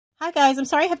Hi guys, I'm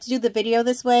sorry I have to do the video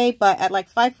this way, but at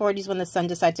like 5:40 is when the sun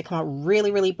decided to come out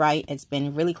really bright. It's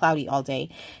been really cloudy all day,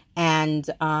 and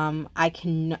I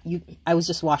was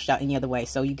just washed out any other way,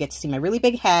 so you get to see my really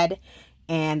big head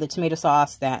and the tomato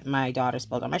sauce that my daughter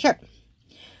spilled on my shirt.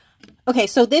 Okay,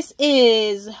 so this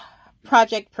is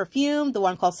Project Perfume, the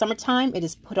one called Summertime. It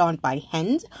is put on by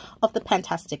Hend of the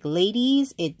Fantastic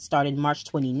Ladies. It started March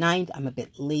 29th. I'm a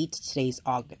bit late. Today's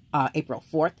April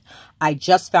 4th. I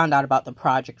just found out about the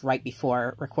project right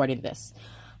before recording this.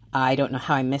 I don't know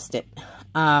how I missed it.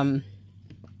 I'm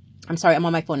sorry, I'm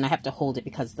on my phone and I have to hold it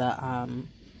because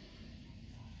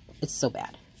it's so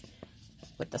bad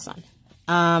with the sun.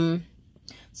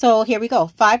 So here we go.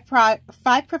 Five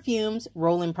perfumes,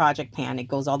 rolling project pan. It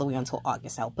goes all the way until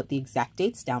August. I'll put the exact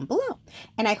dates down below.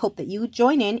 And I hope that you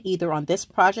join in either on this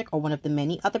project or one of the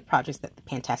many other projects that the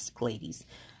Fantastic Ladies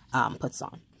puts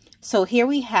on. So here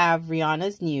we have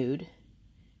Rihanna's Nude.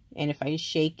 And if I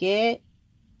shake it,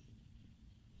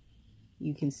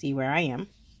 you can see where I am.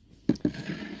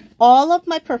 All of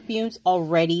my perfumes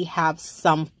already have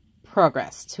some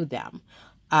progress to them.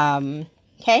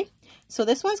 Okay. So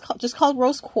this one's just called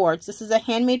Rose Quartz. This is a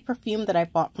handmade perfume that I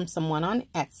bought from someone on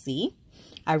Etsy.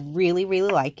 I really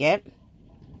like it.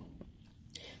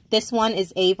 This one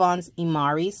is Avon's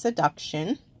Imari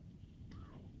Seduction.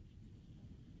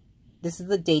 This is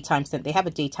the daytime scent. They have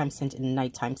a daytime scent and a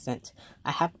nighttime scent.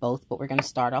 I have both, but we're going to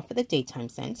start off with the daytime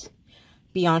scent.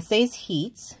 Beyonce's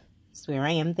Heat. That's where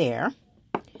I am there.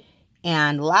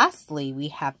 And lastly, we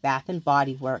have Bath &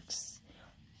 Body Works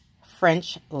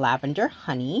French Lavender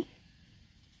Honey.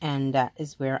 And that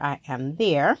is where I am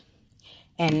there.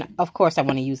 And of course, I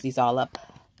want to use these all up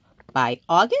by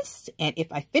August. And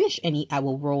if I finish any, I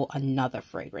will roll another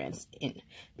fragrance in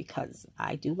because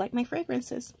I do like my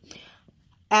fragrances.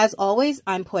 As always,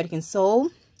 I'm Poetic in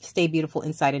Soul. Stay beautiful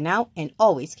inside and out. And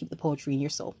always keep the poetry in your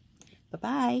soul.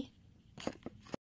 Bye-bye.